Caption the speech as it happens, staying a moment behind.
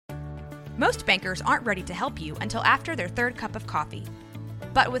Most bankers aren't ready to help you until after their third cup of coffee.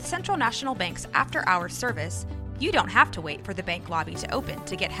 But with Central National Bank's after-hours service, you don't have to wait for the bank lobby to open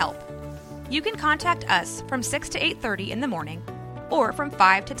to get help. You can contact us from 6 to 8:30 in the morning or from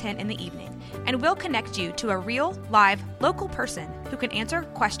 5 to 10 in the evening, and we'll connect you to a real, live, local person who can answer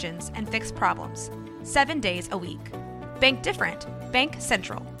questions and fix problems 7 days a week. Bank different. Bank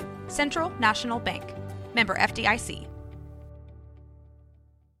Central. Central National Bank. Member FDIC.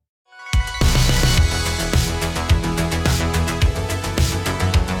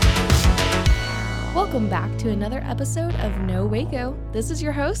 Welcome back to another episode of No Waco. This is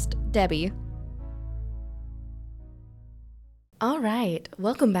your host, Debbie. All right,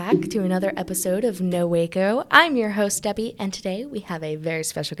 welcome back to another episode of No Waco. I'm your host, Debbie, and today we have a very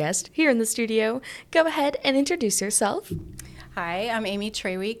special guest here in the studio. Go ahead and introduce yourself. Hi, I'm Amy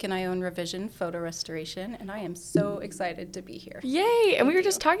Traweek, and I own Revision Photo Restoration, and I am so excited to be here. Yay! And we were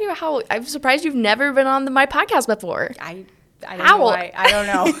just talking about how I'm surprised you've never been on my podcast before. I don't know why. I don't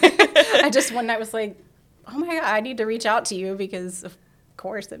know. I just one night was like, oh my God, I need to reach out to you because of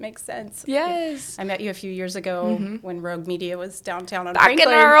course it makes sense. Yes. I met you a few years ago when Rogue Media was downtown on Back Franklin.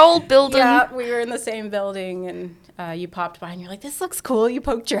 in our old building. Yeah, we were in the same building, and you popped by and you're like, this looks cool. You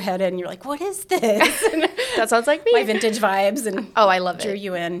poked your head in and you're like, what is this? That sounds like me. My vintage vibes. And oh, I love it. Drew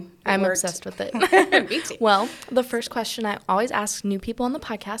you in. I'm obsessed with it. Me too. Well, the first question I always ask new people on the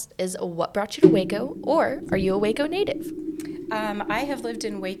podcast is, what brought you to Waco, or are you a Waco native? I have lived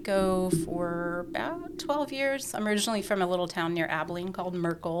in Waco for about 12 years. I'm originally from a little town near Abilene called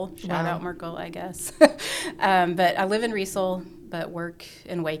Merkel. Shout out Merkel, I guess. But I live in Riesel, but work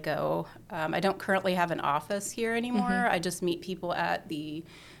in Waco. I don't currently have an office here anymore. I just meet people at the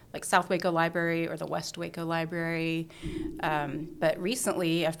South Waco Library or the West Waco Library. But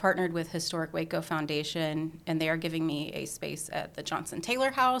recently, I've partnered with Historic Waco Foundation, and they are giving me a space at the Johnson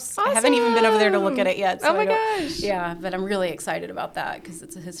Taylor House. Awesome. I haven't even been over there to look at it yet. So oh my gosh. Yeah, but I'm really excited about that because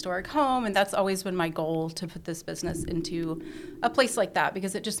it's a historic home, and that's always been my goal, to put this business into a place like that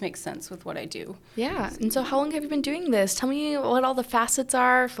because it just makes sense with what I do. Yeah, and so how long have you been doing this? Tell me what all the facets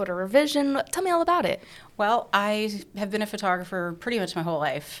are, photo revision. Tell me all about it. Well, I have been a photographer pretty much my whole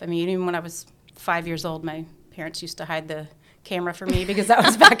life. I mean, even when I was 5 years old, my parents used to hide the camera for me because that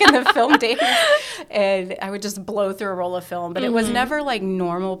was back in the film days. And I would just blow through a roll of film. But it was never like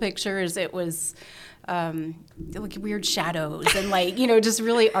normal pictures. It was like weird shadows and just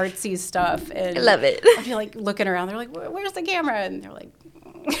really artsy stuff. And I love it. I'd be like looking around. They're like, where's the camera? And they're like,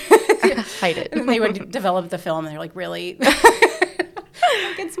 hide it. And they would develop the film. And they're like, really?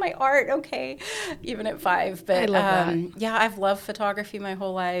 It's my art, okay, even at 5. But I love that. Yeah, I've loved photography my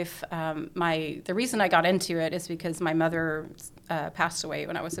whole life. The reason I got into it is because my mother passed away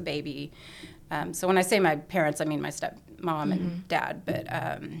when I was a baby. So when I say my parents, I mean my stepmom and dad. But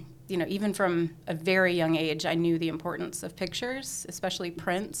even from a very young age, I knew the importance of pictures, especially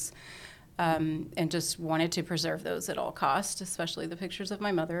prints. And just wanted to preserve those at all costs, especially the pictures of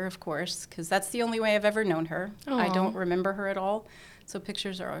my mother, of course, because that's the only way I've ever known her. Aww. I don't remember her at all, so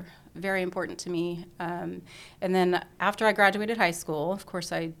pictures are very important to me. And then after I graduated high school, of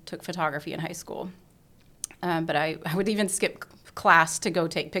course, I took photography in high school, but I would even skip class to go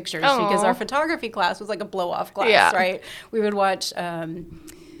take pictures because our photography class was like a blow-off class, right? We would watch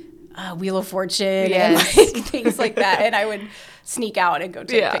Wheel of Fortune and things like that, and I would sneak out and go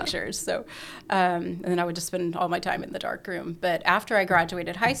take pictures. So, and then I would just spend all my time in the dark room. But after I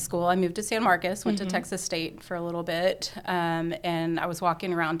graduated high school, I moved to San Marcos, went to Texas State for a little bit, and I was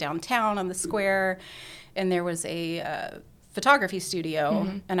walking around downtown on the square, and there was a photography studio,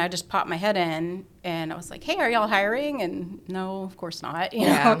 and I just popped my head in, and I was like, hey, are y'all hiring? And no, of course not, you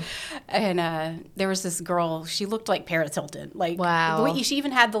know. And there was this girl, she looked like Paris Hilton. Like, wow. She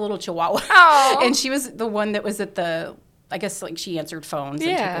even had the little chihuahua. Oh. And she was the one that was at the, I guess, like, she answered phones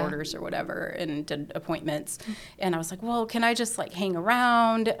and took orders or whatever and did appointments. And I was like, well, can I just, like, hang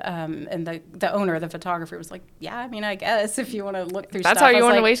around? And the owner, the photographer, was like, yeah, I mean, I guess if you want to look through That's stuff. how you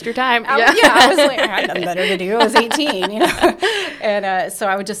want to waste your time. I was like, I had nothing better to do. I was 18, you know. And so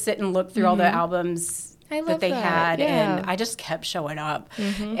I would just sit and look through all the albums that they had. And I just kept showing up.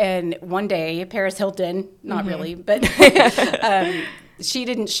 And one day, Paris Hilton, not really, but she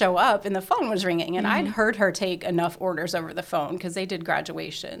didn't show up and the phone was ringing. And I'd heard her take enough orders over the phone because they did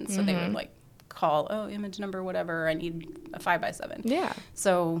graduation. So they would like call, image number, whatever. I need a 5x7. Yeah.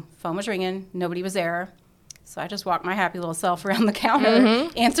 So phone was ringing. Nobody was there. So I just walked my happy little self around the counter,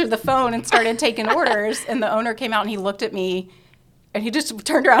 answered the phone, and started taking orders. And the owner came out and he looked at me. And he just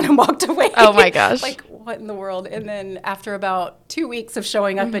turned around and walked away. Oh, my gosh. Like, what in the world? And then after about 2 weeks of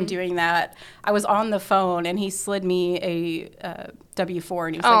showing up and doing that, I was on the phone and he slid me a W-4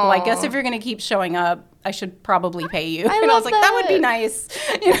 and he was like, well, I guess if you're going to keep showing up, I should probably pay you. And I was like, that would be nice.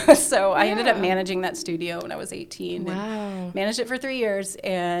 So I ended up managing that studio when I was 18. Wow. And managed it for 3 years.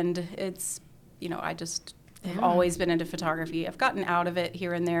 And it's, I just have always been into photography. I've gotten out of it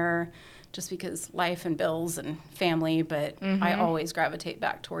here and there just because life and bills and family, but I always gravitate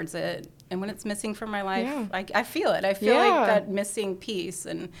back towards it. And when it's missing from my life, I feel it. I feel like that missing piece.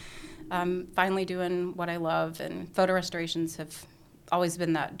 And I'm finally doing what I love. And photo restorations have always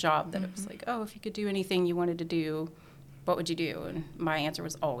been that job that it was like, oh, if you could do anything you wanted to do, what would you do? And my answer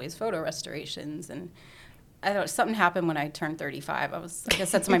was always photo restorations. And I don't know, something happened when I turned 35. I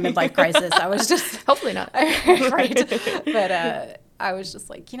guess that's my midlife crisis. I was just... Hopefully not. Right. But I was just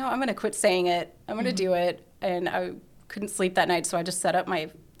like, I'm going to quit saying it. I'm going to do it. And I couldn't sleep that night, so I just set up my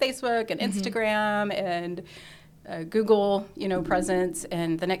Facebook and Instagram and Google, presence.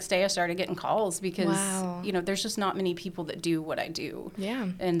 And the next day I started getting calls because, there's just not many people that do what I do. Yeah.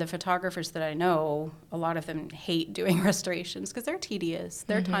 And the photographers that I know, a lot of them hate doing restorations because they're tedious,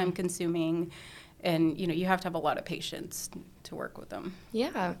 they're time consuming. And, you have to have a lot of patience to work with them.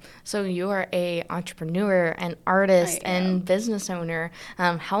 Yeah. So you are a entrepreneur, an artist, and business owner.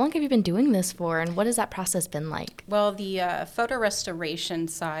 How long have you been doing this for, and what has that process been like? Well, the photo restoration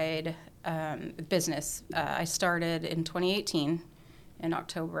side business, I started in 2018 in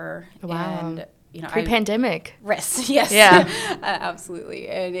October. Wow. And, pre-pandemic. Yes. Yeah. Absolutely.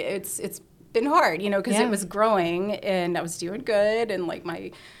 And it's been hard, because it was growing, and I was doing good, and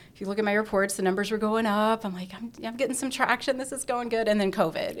if you look at my reports, the numbers were going up. I'm like, I'm getting some traction. This is going good. And then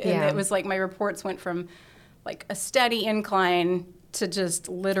COVID. And it was like my reports went from like a steady incline to just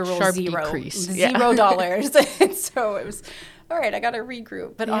literal sharp zero. Decrease. $0. And so it was, all right, I got to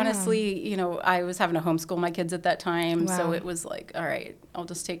regroup. But honestly, I was having to homeschool my kids at that time. Wow. So it was like, all right, I'll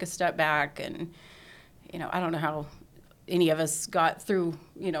just take a step back. And, I don't know how any of us got through,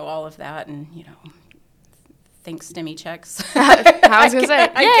 all of that. And, thanks STEMI checks. I was going to say,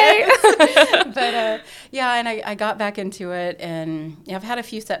 yay! But, and I got back into it, and I've had a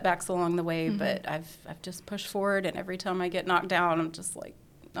few setbacks along the way, but I've just pushed forward, and every time I get knocked down, I'm just like,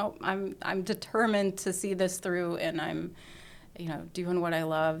 no, I'm determined to see this through, and I'm, doing what I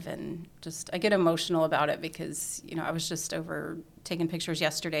love, and just, I get emotional about it because, I was just over taking pictures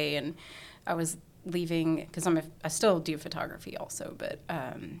yesterday, and I was leaving, because I still do photography also, but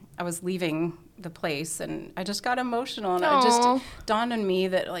I was leaving the place, and I just got emotional, and it just dawned on me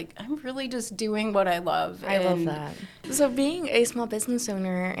that I'm really just doing what I love. I love that. So being a small business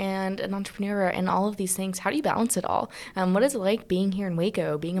owner and an entrepreneur and all of these things, how do you balance it all? What is it like being here in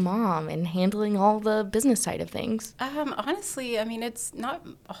Waco, being a mom, and handling all the business side of things? Honestly, it's not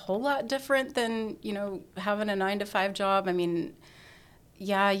a whole lot different than, having a 9-to-5 job.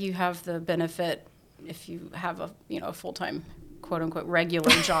 You have the benefit if you have a full-time, quote-unquote,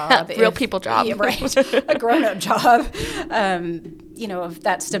 regular job. Real people job. Yeah, right. A grown-up job, of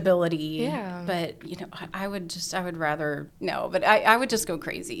that stability. Yeah. But, I would rather, no, but I would just go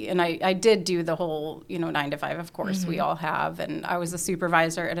crazy. And I did do the whole, 9-to-5, of course, we all have. And I was a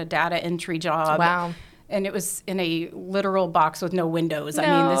supervisor at a data entry job. Wow. And it was in a literal box with no windows.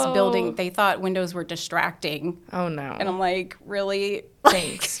 No. This building, they thought windows were distracting. Oh, no. And I'm like, really?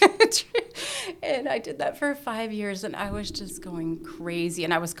 Thanks. And I did that for 5 years, and I was just going crazy.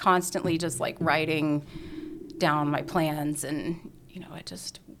 And I was constantly just, writing down my plans. And,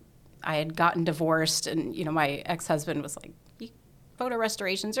 I had gotten divorced, and, my ex-husband was like, photo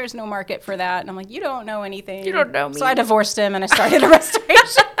restorations, there's no market for that. And I'm like, you don't know anything. You don't know me. So I divorced him, and I started a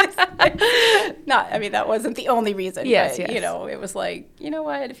restoration. That wasn't the only reason. Yes, but, yes. It was like, you know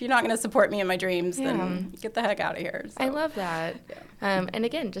what? If you're not going to support me in my dreams, then get the heck out of here. So, I love that. Yeah. And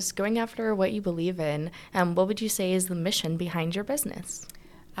again, just going after what you believe in, what would you say is the mission behind your business?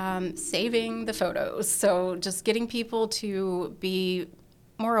 Saving the photos. So just getting people to be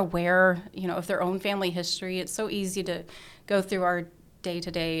more aware, of their own family history. It's so easy to go through our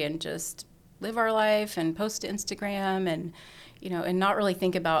day-to-day and just live our life and post to Instagram and, and not really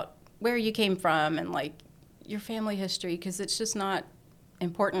think about where you came from and your family history, because it's just not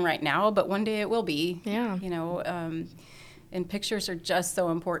important right now, but one day it will be. Yeah. And pictures are just so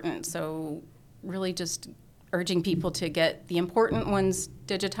important. So really just urging people to get the important ones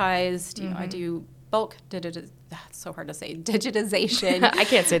digitized. I do bulk digitization. It's so hard to say. Digitization. I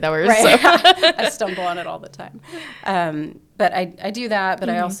can't say that word. Right. So. I stumble on it all the time. But I do that, but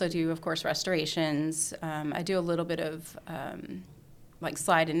I also do, of course, restorations. I do a little bit of like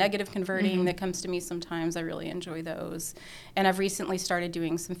slide and negative converting that comes to me sometimes. I really enjoy those. And I've recently started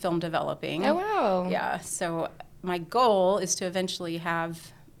doing some film developing. Oh, wow. Yeah. So my goal is to eventually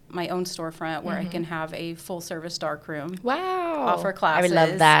have my own storefront where I can have a full-service darkroom. Wow. Offer classes. I would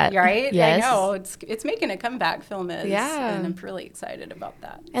love that. Right? Yes. I know. It's making a comeback, film is. Yeah. And I'm really excited about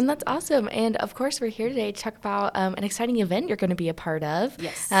that. And that's awesome. And, of course, we're here today to talk about an exciting event you're going to be a part of.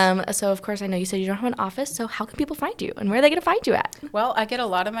 Yes. So, of course, I know you said you don't have an office, so how can people find you? And where are they going to find you at? Well, I get a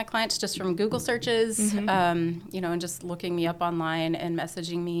lot of my clients just from Google searches, and just looking me up online and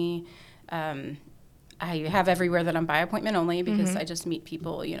messaging me. I have everywhere that I'm by appointment only because I just meet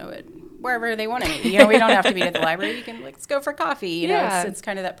people, at wherever they want to meet. We don't have to meet at the library. You can, let's go for coffee. You know, it's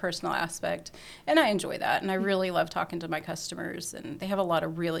kind of that personal aspect. And I enjoy that. And I really love talking to my customers. And they have a lot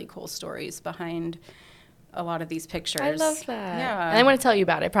of really cool stories behind a lot of these pictures. I love that. Yeah. And I want to tell you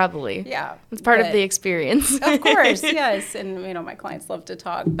about it, probably. Yeah. It's part of the experience. Of course, yes. And, my clients love to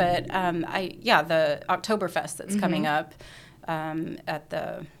talk. But, the Oktoberfest that's coming up at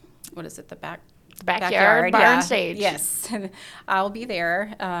the, the Backyard barn stage. Yes. I'll be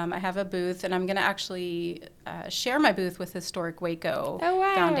there. I have a booth, and I'm going to actually share my booth with Historic Waco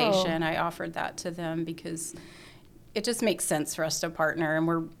Foundation. I offered that to them because it just makes sense for us to partner,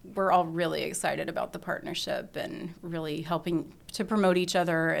 and we're all really excited about the partnership and really helping to promote each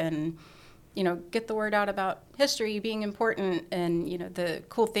other and get the word out about history being important. And the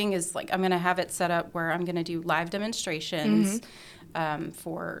cool thing is, I'm going to have it set up where I'm going to do live demonstrations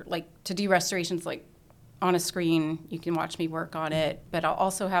for to do restorations on a screen. You can watch me work on it, but I'll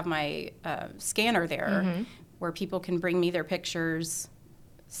also have my scanner there where people can bring me their pictures,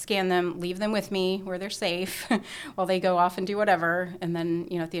 scan them, leave them with me where they're safe while they go off and do whatever. And then,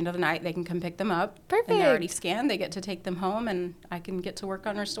 at the end of the night, they can come pick them up. Perfect. And they're already scanned. They get to take them home, and I can get to work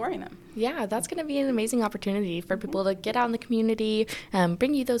on restoring them. Yeah, that's going to be an amazing opportunity for people to get out in the community,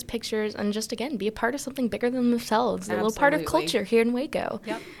 bring you those pictures, and just, again, be a part of something bigger than themselves, a little part of culture here in Waco.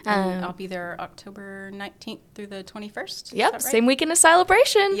 Yep. And I'll be there October 19th through the 21st. Yep, right? Same weekend as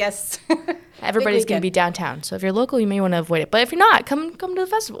Celebration. Yes. Everybody's going to be downtown, so if you're local, you may want to avoid it. But if you're not, come to the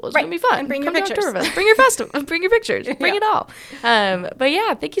festival. It's going to be fun. And bring come your to pictures. Oktoberfest. Bring your festival. Bring your pictures. Bring it all. But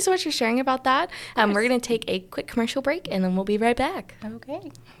yeah, thank you so much for sharing about that. We're going to take a quick commercial break, and then we'll be right back.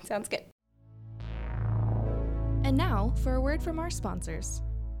 Okay. Sounds good. And now for a word from our sponsors.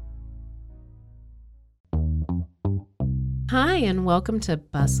 Hi, and welcome to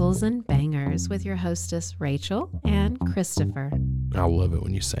Bustles and Bangers with your hostess, Rachel and Christopher. I love it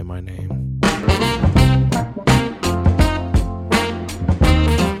when you say my name.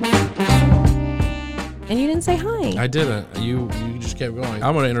 And you didn't say hi. I didn't. You just kept going.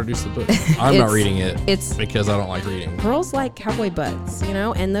 I'm going to introduce the book. I'm not reading it. It's because I don't like reading. Girls like cowboy butts,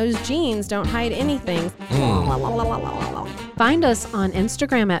 and those jeans don't hide anything. Find us on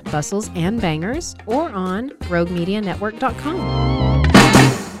Instagram at Bustles and Bangers or on RogueMediaNetwork.com.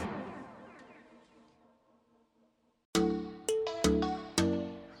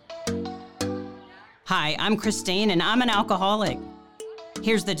 Hi, I'm Christine, and I'm an alcoholic.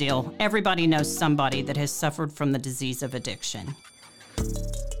 Here's the deal. Everybody knows somebody that has suffered from the disease of addiction.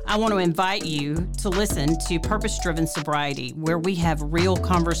 I want to invite you to listen to Purpose-Driven Sobriety, where we have real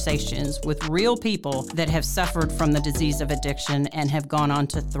conversations with real people that have suffered from the disease of addiction and have gone on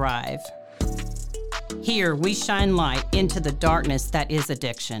to thrive. Here, we shine light into the darkness that is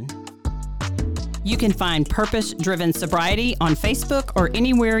addiction. You can find Purpose-Driven Sobriety on Facebook or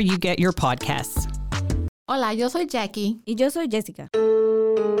anywhere you get your podcasts. Hola, yo soy Jackie. Y yo soy Jessica.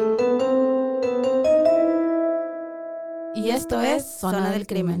 Y esto es Zona del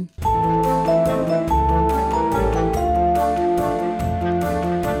Crimen.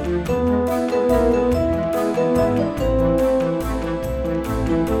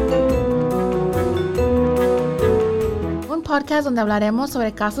 Un podcast donde hablaremos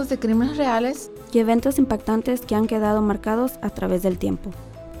sobre casos de crímenes reales y eventos impactantes que han quedado marcados a través del tiempo.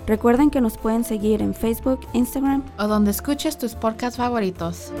 Recuerden que nos pueden seguir en Facebook, Instagram o donde escuches tus podcasts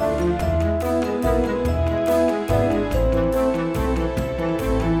favoritos.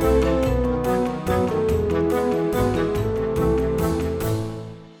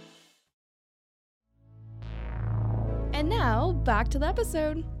 And now, back to the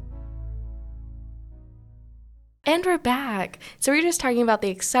episode. And we're back. So we're just talking about the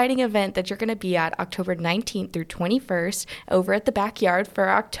exciting event that you're going to be at October 19th through 21st over at the Backyard for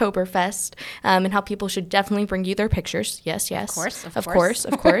Oktoberfest, and how people should definitely bring you their pictures. Yes. Of course. Yes,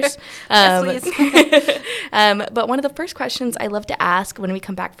 please. But one of the first questions I love to ask when we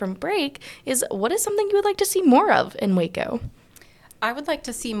come back from break is, what is something you would like to see more of in Waco? I would like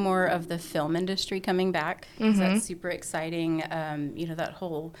to see more of the film industry coming back. 'Cause that's super exciting. That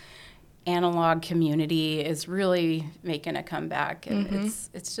whole analog community is really making a comeback, and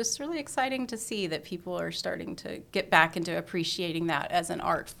it's just really exciting to see that people are starting to get back into appreciating that as an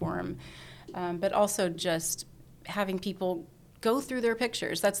art form, but also just having people go through their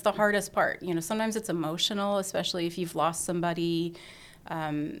pictures. That's the hardest part. Sometimes it's emotional, especially if you've lost somebody.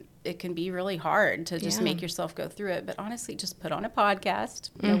 It can be really hard to just make yourself go through it. But honestly, just put on a podcast.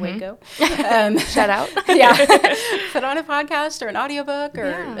 No Waco. Shout out. Put on a podcast or an audiobook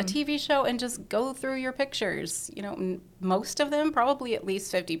or a TV show and just go through your pictures. Most of them, probably at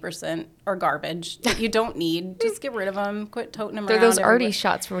least 50%, are garbage that you don't need. Just get rid of them. Quit toting them around. They're those arty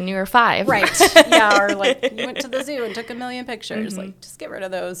shots from when you were 5. Right. Or like you went to the zoo and took a million pictures. Like, just get rid of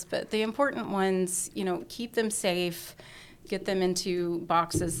those. But the important ones, keep them safe. Get them into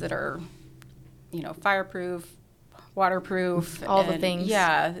boxes that are, fireproof, waterproof. All the things.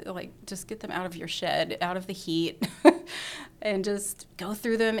 Yeah, just get them out of your shed, out of the heat, and just go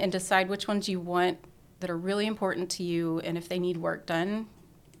through them and decide which ones you want that are really important to you. And if they need work done,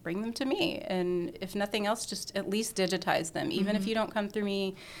 bring them to me. And if nothing else, just at least digitize them. Even if you don't come through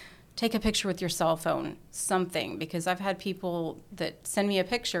me, take a picture with your cell phone, something, because I've had people that send me a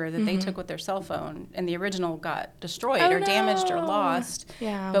picture that they took with their cell phone and the original got destroyed or damaged or lost.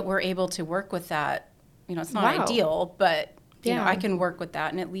 Yeah. But we're able to work with that. It's not ideal, but I can work with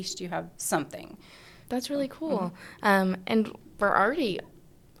that, and at least you have something. That's really cool. And we're already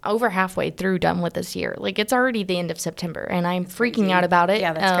over halfway through done with this year. It's already the end of September, and I'm freaking out about it.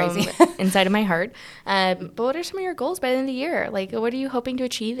 Yeah, that's crazy. Inside of my heart. But what are some of your goals by the end of the year? What are you hoping to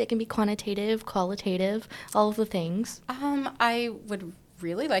achieve? It can be quantitative, qualitative, all of the things. I would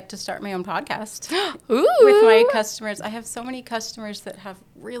really like to start my own podcast Ooh. with my customers. I have so many customers that have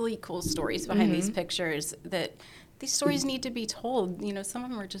really cool stories behind these pictures that these stories need to be told. Some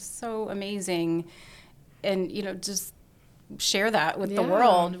of them are just so amazing, and, just share that with the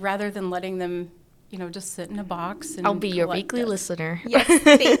world rather than letting them, just sit in a box. And I'll be your weekly listener. Yes,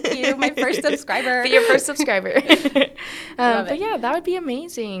 thank you. My first subscriber. Be your first subscriber. Love but it. yeah, that would be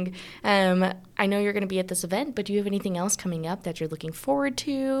amazing. I know you're going to be at this event, but do you have anything else coming up that you're looking forward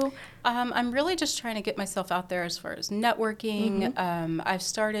to? I'm really just trying to get myself out there as far as networking. I've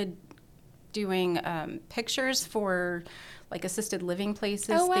started doing pictures for assisted living places,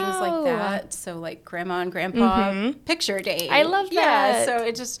 things like that. So grandma and grandpa picture day. I love that. Yeah, so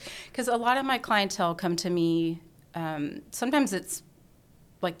it just, because a lot of my clientele come to me, sometimes it's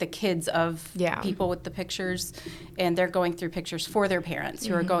the kids of people with the pictures, and they're going through pictures for their parents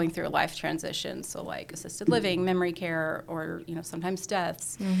who are going through a life transition. So assisted living, memory care, or, sometimes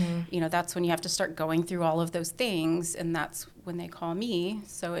deaths. That's when you have to start going through all of those things, and that's when they call me.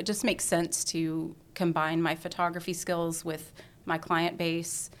 So it just makes sense to combine my photography skills with my client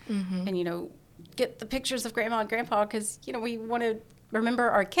base and, get the pictures of grandma and grandpa, because, we want to remember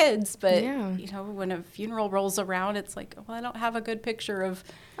our kids, but when a funeral rolls around, it's I don't have a good picture of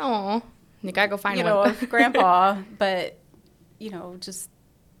you gotta go find one. Of grandpa, but just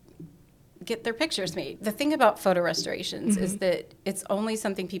get their pictures made. The thing about photo restorations is that it's only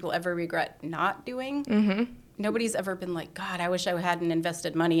something people ever regret not doing. Nobody's ever been like, God, I wish I hadn't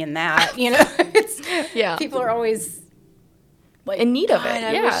invested money in that. People are always in need of it.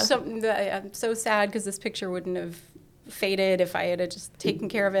 I wish I'm so sad because this picture wouldn't have faded if I had just taken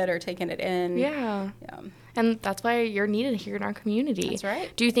care of it or taken it in. Yeah. And that's why you're needed here in our community. That's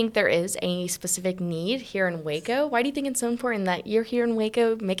right. Do you think there is a specific need here in Waco? Why do you think it's so important that you're here in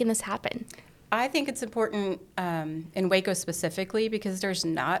Waco making this happen? I think it's important in Waco specifically because there's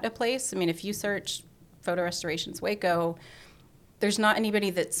not a place. I mean, if you search photo restorations Waco, there's not anybody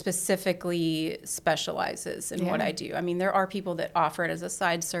that specifically specializes in what I do. I mean, there are people that offer it as a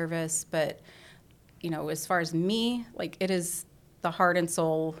side service, but as far as me, it is the heart and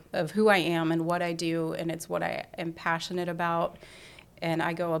soul of who I am and what I do, and it's what I am passionate about, and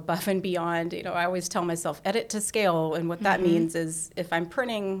I go above and beyond. I always tell myself, edit to scale, and what that means is if I'm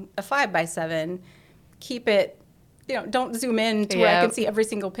printing a 5x7, keep it, don't zoom in to where I can see every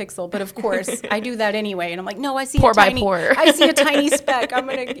single pixel, but of course, I do that anyway, and I'm like, no, I see I see a tiny speck. I'm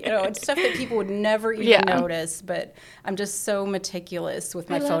going to, it's stuff that people would never even notice, but I'm just so meticulous with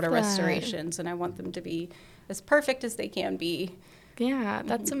my photo restorations, and I want them to be as perfect as they can be. Yeah,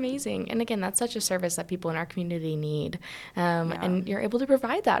 that's amazing. And again, that's such a service that people in our community need. And you're able to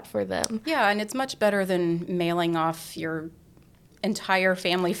provide that for them. Yeah, and it's much better than mailing off your entire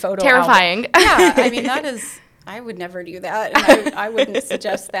family photo Terrifying. album. Yeah, I mean, that is I would never do that. And I wouldn't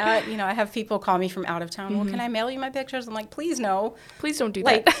suggest that. You know, I have people call me from out of town. Well, can I mail you my pictures? I'm like, please no. Please don't do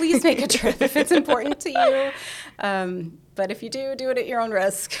like, that. Please make a trip if it's important to you. But if you do it at your own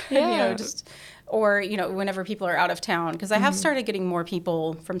risk. Yeah. You know, or, you know, whenever people are out of town. Because I have started getting more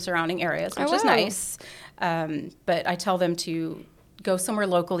people from surrounding areas, which is nice. But I tell them to go somewhere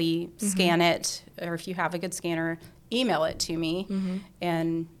locally, scan it, or if you have a good scanner, email it to me.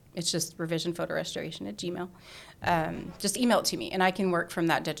 And it's just revisionphotorestoration@gmail. Just email it to me, and I can work from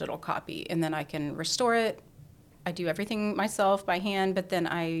that digital copy, and then I can restore it. I do everything myself by hand, but then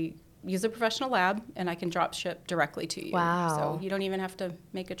I use a professional lab, and I can drop ship directly to you. Wow. So you don't even have to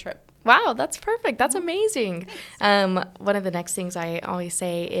make a trip. Wow, that's perfect. That's amazing. One of the next things I always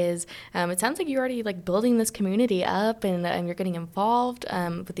say is, it sounds like you're already like building this community up, and you're getting involved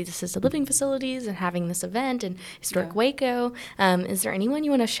with these assisted living facilities and having this event and Historic Waco. Is there anyone you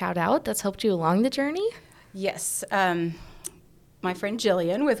want to shout out that's helped you along the journey? Yes. My friend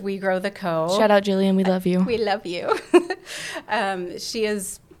Jillian with We Grow the Co. Shout out, Jillian. We love you. We love you. She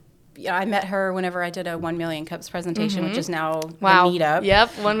is... Yeah, I met her whenever I did a 1 Million Cups presentation, which is now the meetup.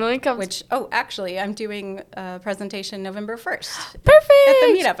 Yep, 1 million cups. Which, actually, I'm doing a presentation November 1st. Perfect. At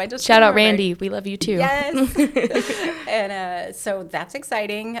the meetup. I just shout out Randy. We love you too. Yes. And so that's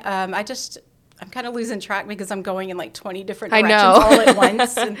exciting. I'm kind of losing track because I'm going in like 20 different directions all at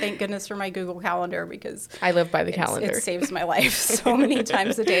once. And thank goodness for my Google Calendar because I live by the calendar. It saves my life so many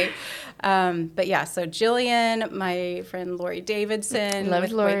times a day. But yeah, so Jillian, my friend Lori Davidson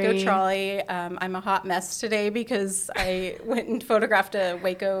with Waco Trolley. I'm a hot mess today because I went and photographed a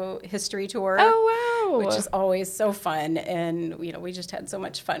Waco history tour. Oh, wow. Which is always so fun. And, you know, we just had so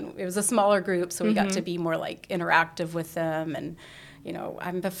much fun. It was a smaller group, so we got to be more like interactive with them. And, you know,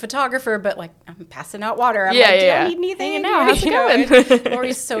 I'm a photographer, but like I'm passing out water. I'm like, do you need anything? How's it going?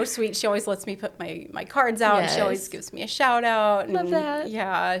 Lori's so sweet. She always lets me put my cards out. And she always gives me a shout out. And love that.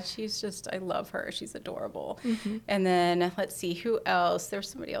 Yeah, she's just, I love her. She's adorable. And then let's see, who else? There's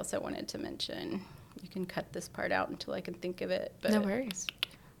somebody else I wanted to mention. You can cut this part out until I can think of it. But no worries.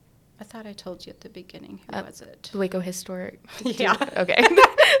 I thought I told you at the beginning. Who was it? Waco Historic. Yeah. Okay.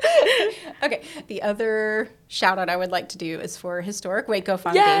 Okay. The other shout out I would like to do is for Historic Waco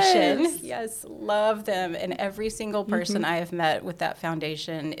Foundation. Yes, love them. And every single person I have met with that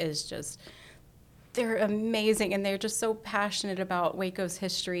foundation is just, they're amazing. And they're just so passionate about Waco's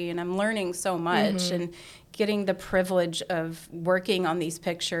history. And I'm learning so much and getting the privilege of working on these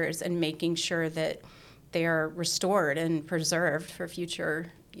pictures and making sure that they are restored and preserved for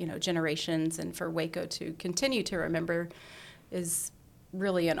future, you know, generations, and for Waco to continue to remember is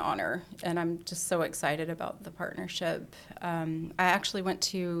really an honor. And I'm just so excited about the partnership. I actually went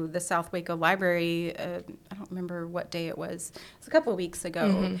to the South Waco Library, I don't remember what day it was. It was a couple of weeks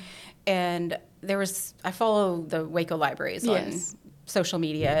ago. And I follow the Waco libraries on social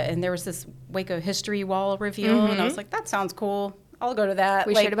media, and there was this Waco history wall reveal, and I was like, that sounds cool. I'll go to that.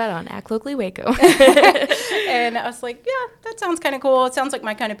 We shared about it on Act Locally Waco. And I was like, yeah, that sounds kind of cool. It sounds like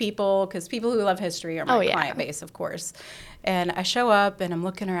my kind of people, because people who love history are my client base, of course. And I show up, and I'm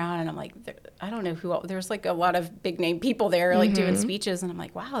looking around, and I'm like, I don't know who else. There's like a lot of big name people there, like doing speeches, and I'm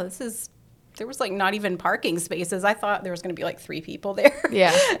like, wow, there was like not even parking spaces. I thought there was going to be like 3 people there.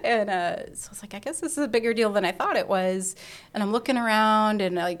 Yeah. And so I was like, I guess this is a bigger deal than I thought it was. And I'm looking around,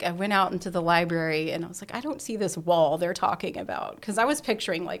 and like I went out into the library, and I was like, I don't see this wall they're talking about, because I was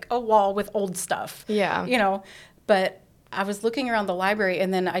picturing like a wall with old stuff. Yeah. You know, but I was looking around the library,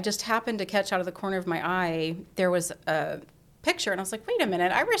 and then I just happened to catch out of the corner of my eye, there was a picture, and I was like, wait a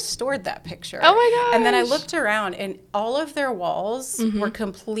minute, I restored that picture. Oh my gosh. And then I looked around, and all of their walls were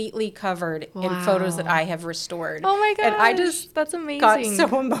completely covered in photos that I have restored. Oh my gosh. And I just that's amazing. got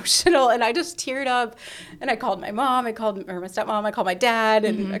so emotional, and I just teared up, and I called my mom, my stepmom, I called my dad,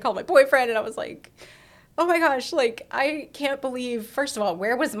 and I called my boyfriend, and I was like, oh my gosh, like, I can't believe, first of all,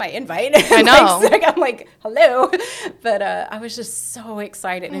 where was my invite? I know. I'm like, hello. But I was just so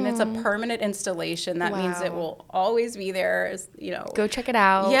excited. And it's a permanent installation. That means it will always be there, you know. Go check it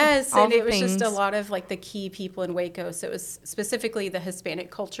out. Yes, and it was just a lot of, like, the key people in Waco. So it was specifically the Hispanic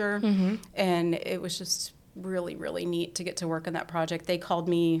culture. And it was just really, really neat to get to work on that project. They called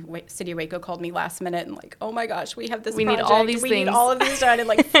me, City of Waco called me last minute and like, oh my gosh, we have this project. Need all these things. We need all of these done in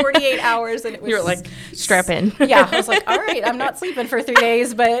like 48 hours. And it was... You were like, strap in. Yeah, I was like, all right, I'm not sleeping for 3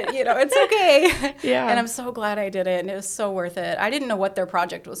 days, but you know, it's okay. Yeah. And I'm so glad I did it, and it was so worth it. I didn't know what their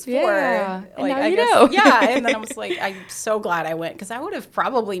project was for. Yeah. Like, and now I you guess, know. Yeah, and then I was like, I'm so glad I went, because I would have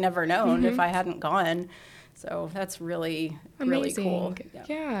probably never known if I hadn't gone. So that's really, Amazing. really cool.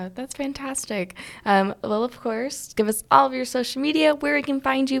 Yeah, that's fantastic. Well, of course, give us all of your social media, where we can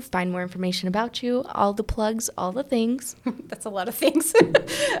find you, find more information about you, all the plugs, all the things. That's a lot of things.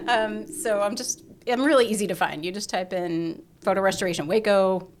 So I'm really easy to find. You just type in photo restoration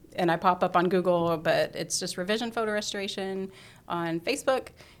Waco, and I pop up on Google, but it's just Revision Photo Restoration on Facebook.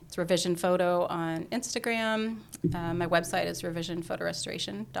 It's Revision Photo on Instagram. My website is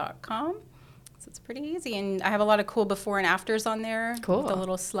revisionphotorestoration.com. So it's pretty easy, and I have a lot of cool before and afters on there. Cool. The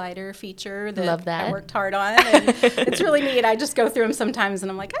little slider feature that, Love that. I worked hard on, and it's really neat. I just go through them sometimes, and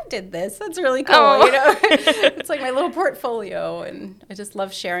I'm like, I did this. That's really cool. Oh. You know, it's like my little portfolio, and I just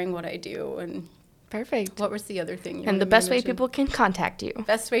love sharing what I do. And Perfect. what was the other thing? And the best way people can contact you.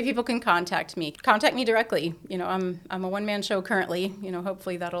 Best way people can contact me. Contact me directly. You know, I'm a one-man show currently. You know,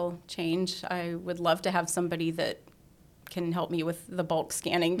 hopefully that'll change. I would love to have somebody that can help me with the bulk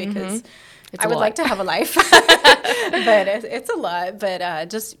scanning because I would like to have a life. But it's a lot. But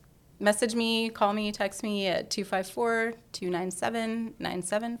just message me, call me, text me at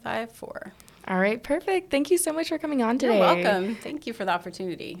 254-297-9754. All right, perfect. Thank you so much for coming on today. You're welcome. Thank you for the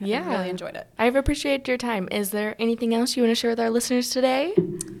opportunity. Yeah. I really enjoyed it. I've appreciated your time. Is there anything else you want to share with our listeners today?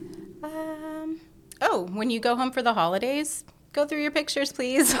 When you go home for the holidays, go through your pictures,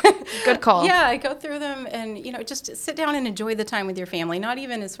 please. Good call. Yeah, go through them and, you know, just sit down and enjoy the time with your family. Not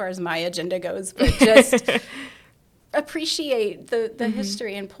even as far as my agenda goes, but just appreciate the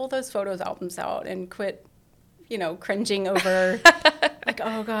history and pull those photos albums out and quit, you know, cringing over like,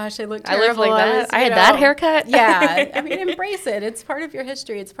 oh gosh, I look terrible. I live like that. I had you that know. haircut. Yeah. I mean, embrace it. It's part of your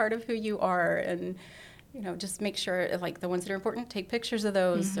history. It's part of who you are. And, you know, just make sure, like, the ones that are important, take pictures of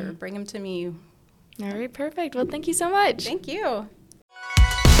those or bring them to me. All right, perfect. Well, thank you so much. Thank you.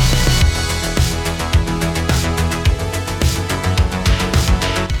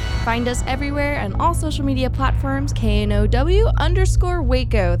 Find us everywhere on all social media platforms,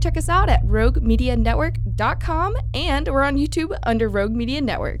 KNOW_Waco. Check us out at roguemedianetwork.com, and we're on YouTube under Rogue Media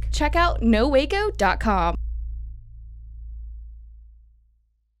Network. Check out nowaco.com.